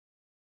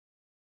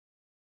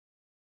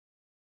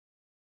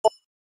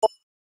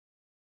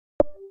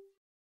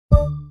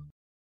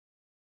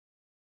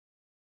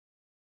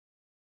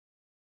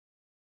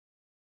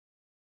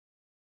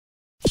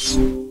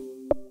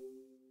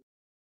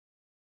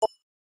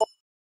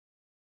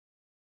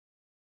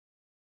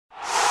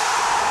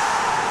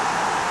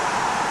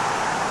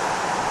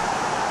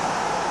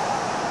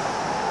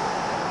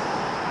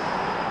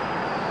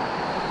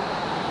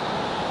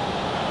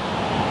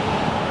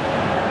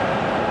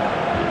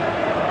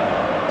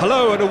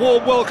Hello and a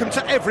warm welcome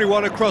to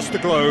everyone across the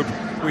globe.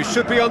 We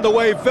should be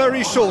underway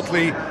very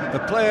shortly.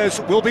 The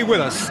players will be with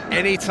us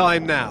any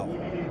time now.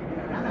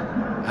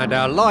 And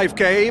our live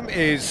game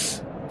is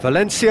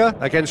Valencia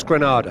against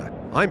Granada.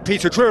 I'm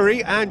Peter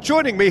Drury, and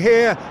joining me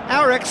here,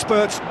 our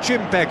expert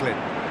Jim Beglin.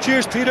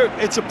 Cheers, Peter.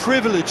 It's a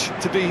privilege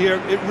to be here.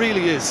 It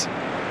really is.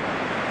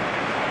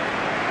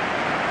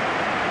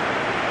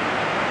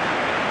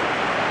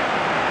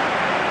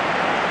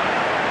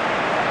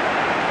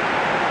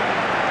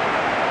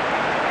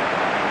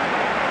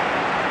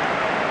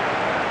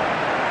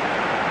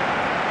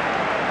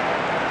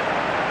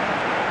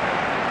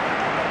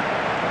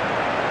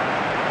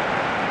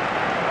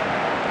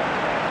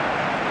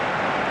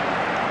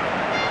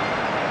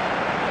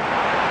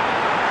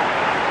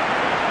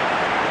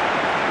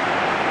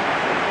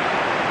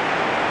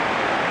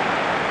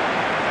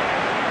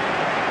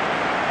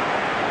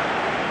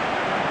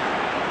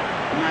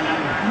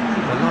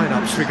 The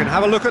lineups, we can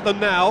have a look at them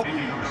now.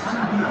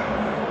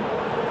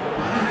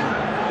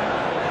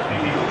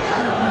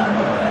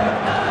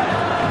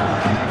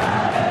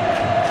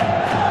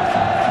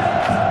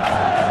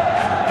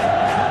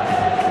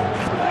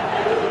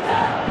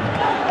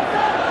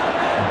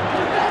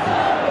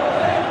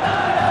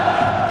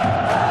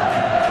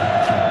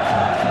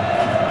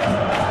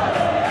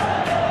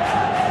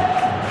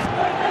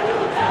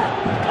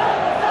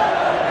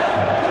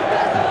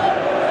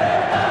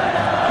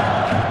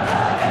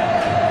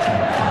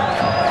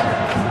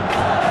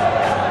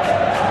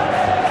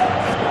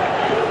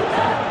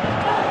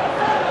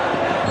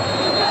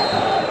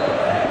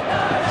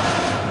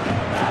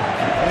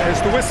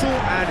 There's the whistle,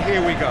 and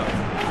here we go.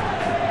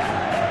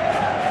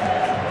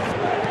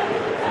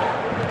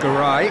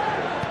 Garay.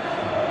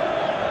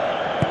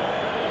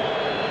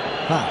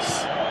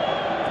 Pass.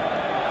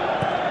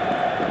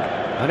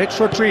 And it's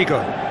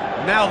Rodrigo.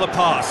 Now the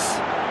pass.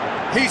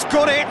 He's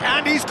got it,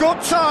 and he's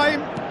got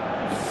time.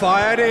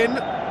 Fired in.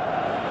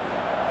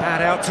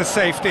 Pad out to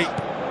safety.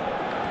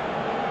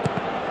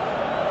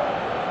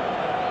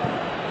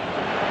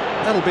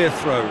 That'll be a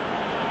throw.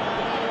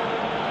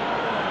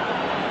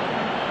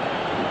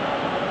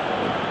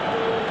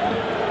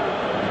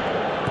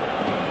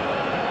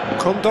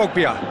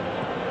 Kondogbia.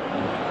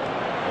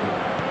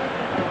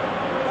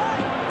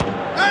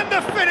 And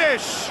the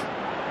finish!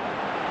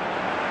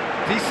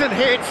 Decent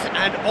hit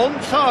and on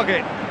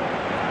target.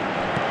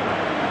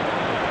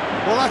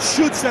 Well, that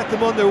should set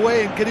them on their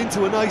way and get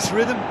into a nice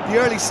rhythm. The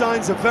early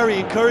signs are very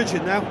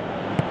encouraging now.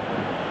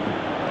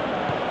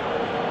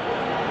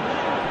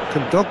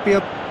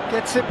 Kondogbia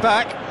gets it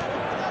back.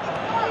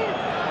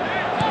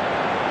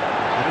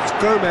 And it's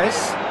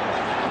Gomez.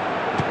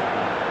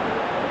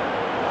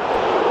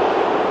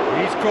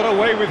 Got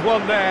away with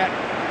one there.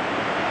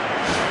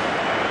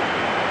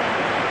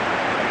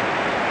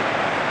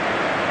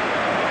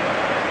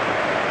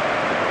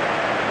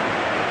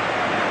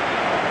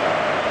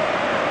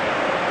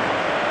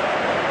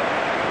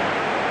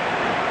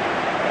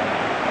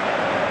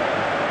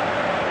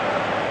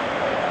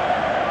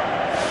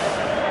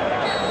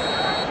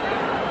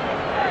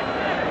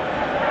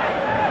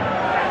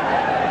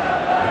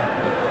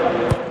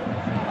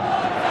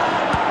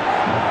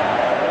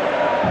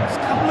 It's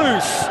come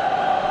loose.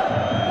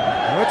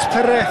 It's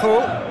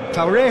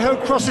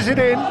Parejo crosses it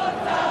in. He's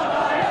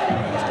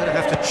going to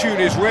have to tune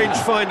his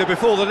rangefinder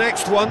before the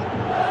next one.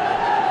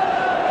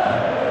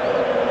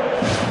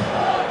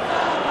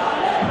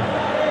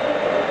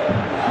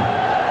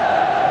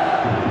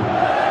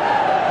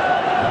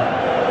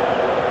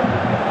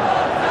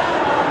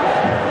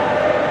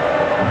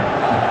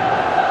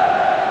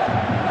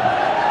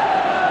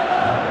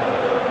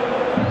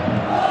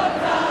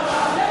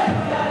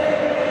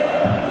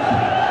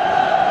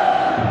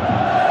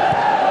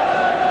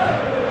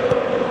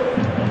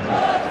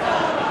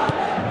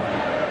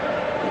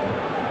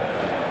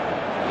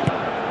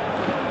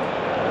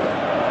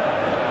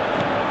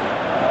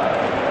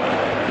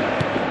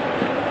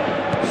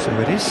 So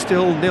it is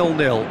still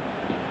 0-0.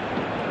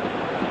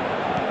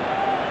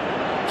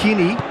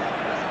 Kini.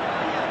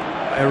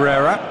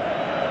 Herrera.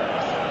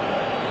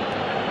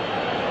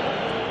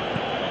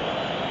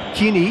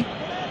 Kini.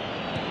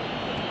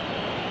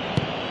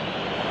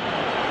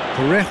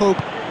 Parejo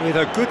with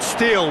a good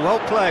steal, well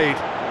played.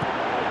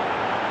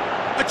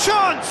 A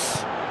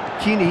chance!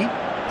 Kini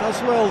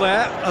does well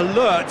there,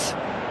 alert.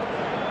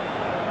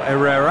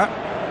 Herrera.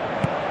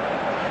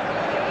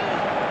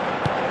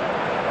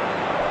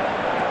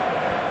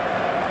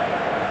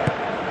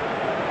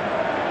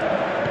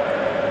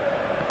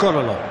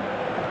 Konolo.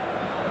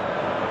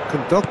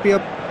 Kondogbia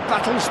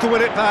battles to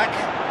win it back.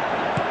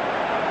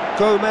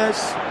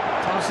 Gomez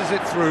passes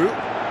it through.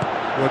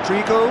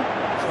 Rodrigo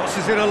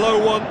crosses in a low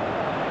one.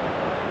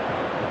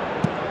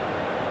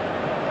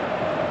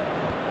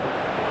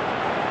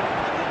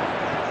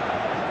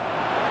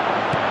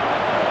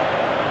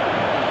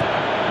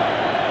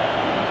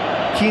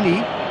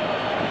 Kini.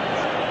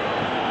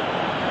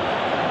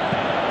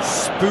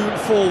 Spoon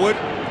forward.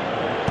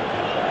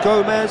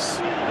 Gomez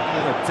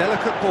with a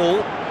delicate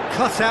ball,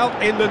 cut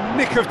out in the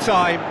nick of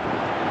time.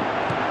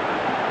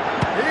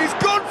 He's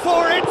gone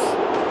for it!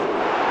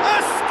 A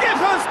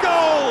skipper's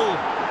goal!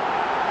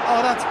 Oh,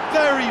 that's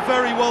very,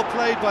 very well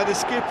played by the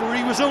skipper.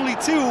 He was only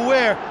too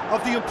aware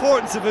of the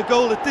importance of a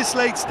goal at this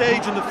late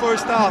stage in the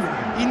first half.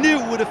 He knew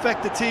it would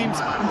affect the teams,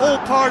 all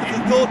part of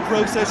the thought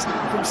process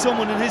from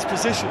someone in his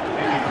position.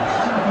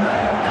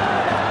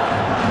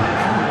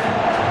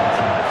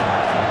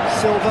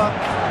 Silva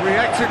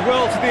reacted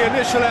well to the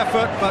initial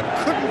effort, but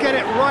couldn't get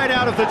it right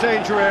out of the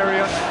danger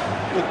area.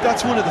 Look,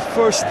 that's one of the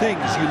first things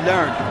you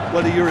learn,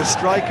 whether you're a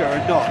striker or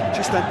not.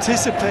 Just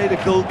anticipate a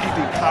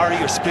goalkeeping parry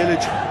or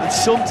spillage, and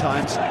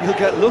sometimes you'll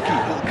get lucky,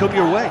 it'll come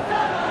your way.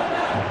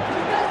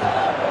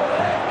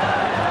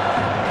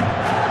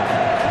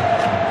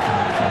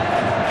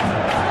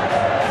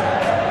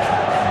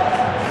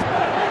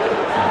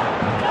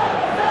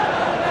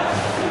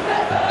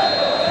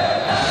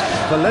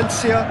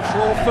 Valencia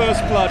draw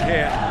first blood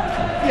here.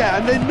 Yeah,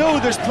 and they know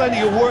there's plenty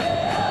of work.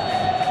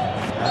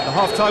 And the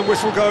half-time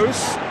whistle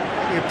goes.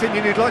 Any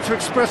opinion you'd like to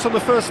express on the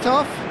first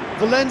half?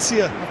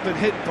 Valencia have been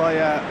hit by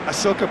a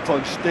sucker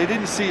punch. They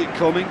didn't see it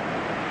coming,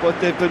 but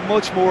they've been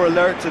much more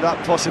alert to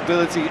that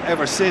possibility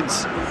ever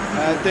since.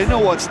 They know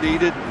what's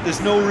needed.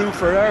 There's no room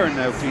for error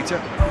now, Peter.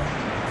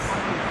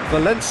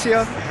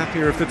 Valencia,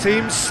 happier of the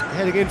teams,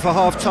 heading in for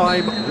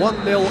half-time,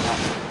 1-0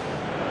 up.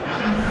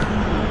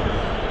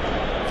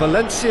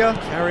 Valencia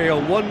carry a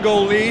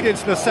one-goal lead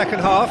into the second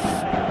half.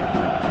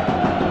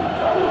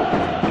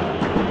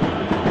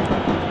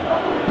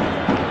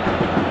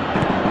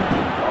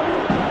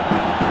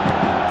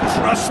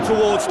 Thrust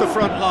towards the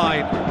front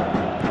line.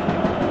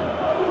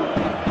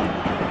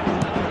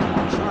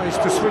 Tries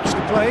to switch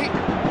the play.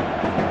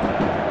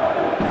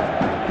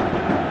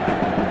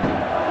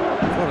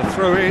 Got a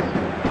throw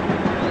in.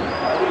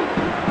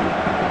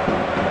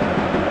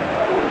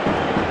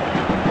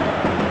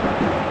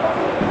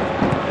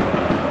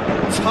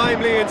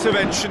 Timely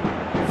intervention,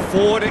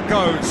 forward it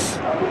goes.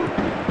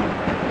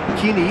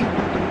 Kini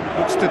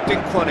looks to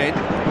dink one in.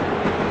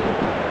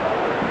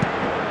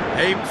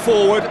 Aimed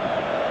forward.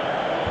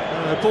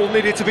 The ball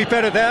needed to be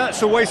better there,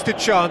 it's a wasted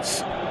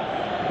chance.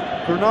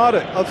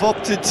 Granada have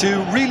opted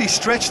to really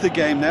stretch the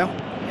game now.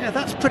 Yeah,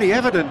 that's pretty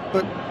evident,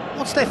 but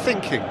what's their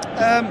thinking?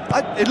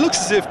 It looks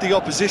as if the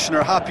opposition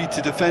are happy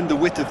to defend the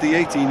width of the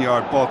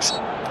 18-yard box.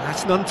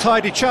 That's an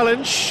untidy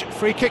challenge,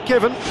 free kick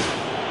given.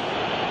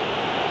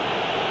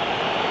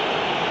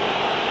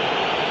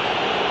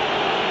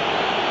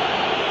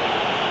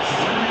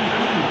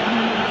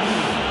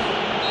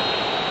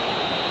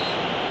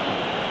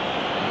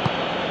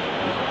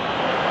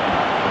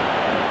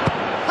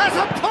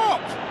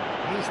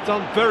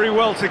 Done very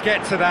well to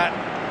get to that.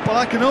 Well,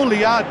 I can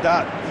only add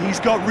that he's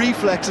got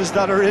reflexes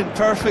that are in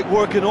perfect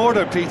working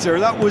order, Peter.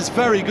 That was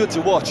very good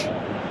to watch.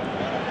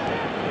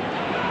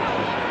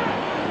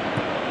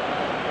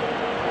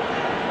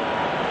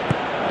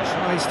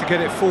 Tries to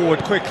get it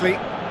forward quickly.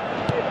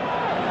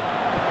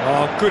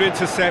 Oh, good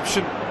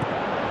interception.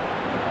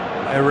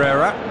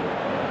 Herrera.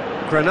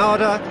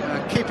 Granada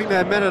keeping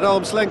their men at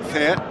arm's length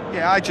here.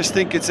 Yeah, I just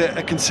think it's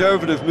a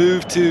conservative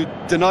move to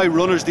deny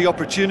runners the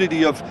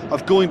opportunity of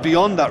going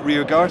beyond that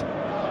rear guard.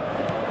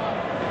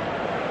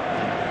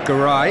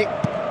 Garay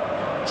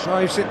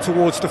drives it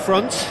towards the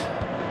front.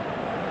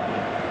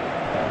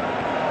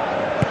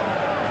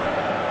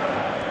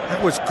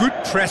 That was good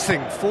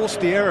pressing, forced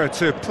the error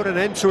to put an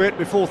end to it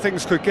before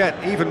things could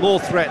get even more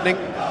threatening.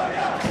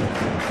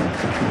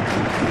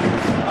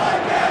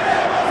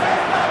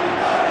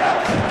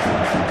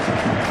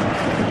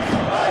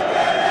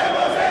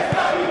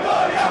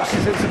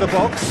 Into the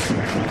box.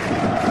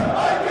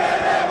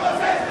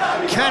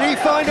 Can he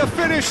find a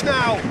finish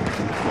now?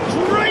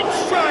 Great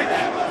strike,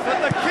 but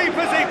the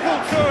keeper's equal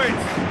to it.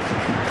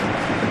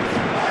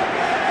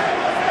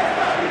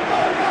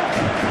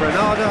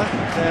 Granada,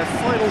 their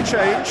final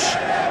change.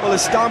 Well,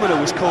 his stamina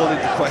was called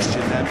into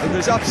question then, but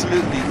there's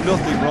absolutely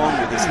nothing wrong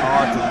with his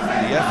heart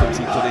and the efforts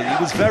he put in. He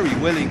was very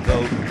willing,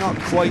 though, not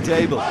quite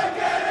able.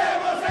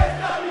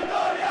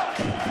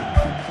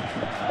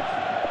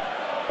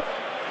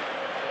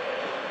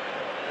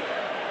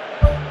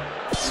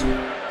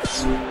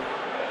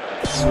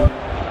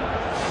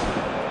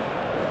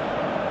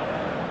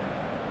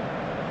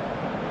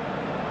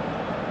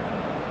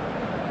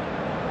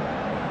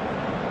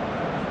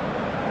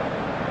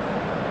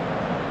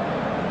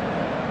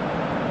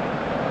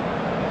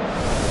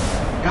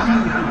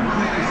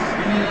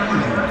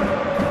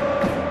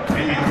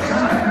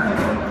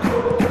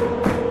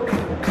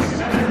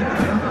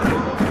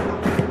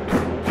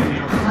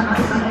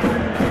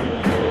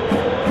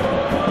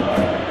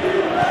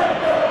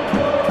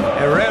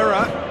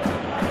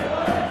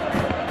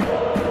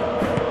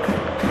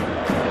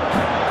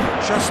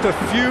 Just a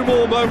few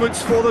more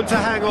moments for them to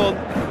hang on.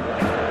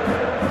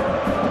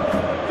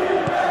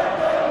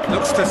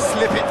 Looks to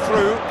slip it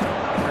through.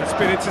 It's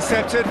been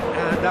intercepted,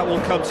 and that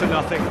will come to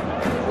nothing.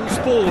 Whose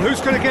ball? Who's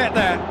going to get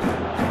there?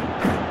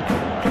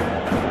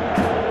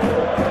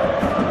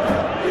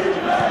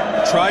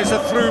 Tries a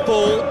through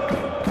ball.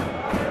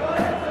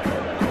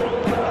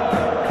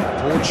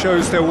 Board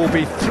shows there will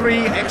be 3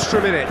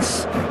 extra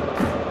minutes.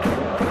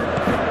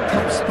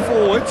 Comes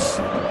forwards.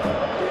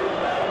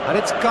 And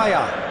it's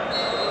Gaia.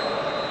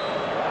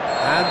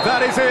 And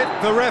that is it.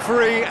 The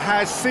referee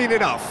has seen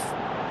enough.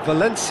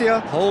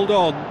 Valencia, hold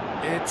on.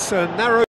 It's a narrow...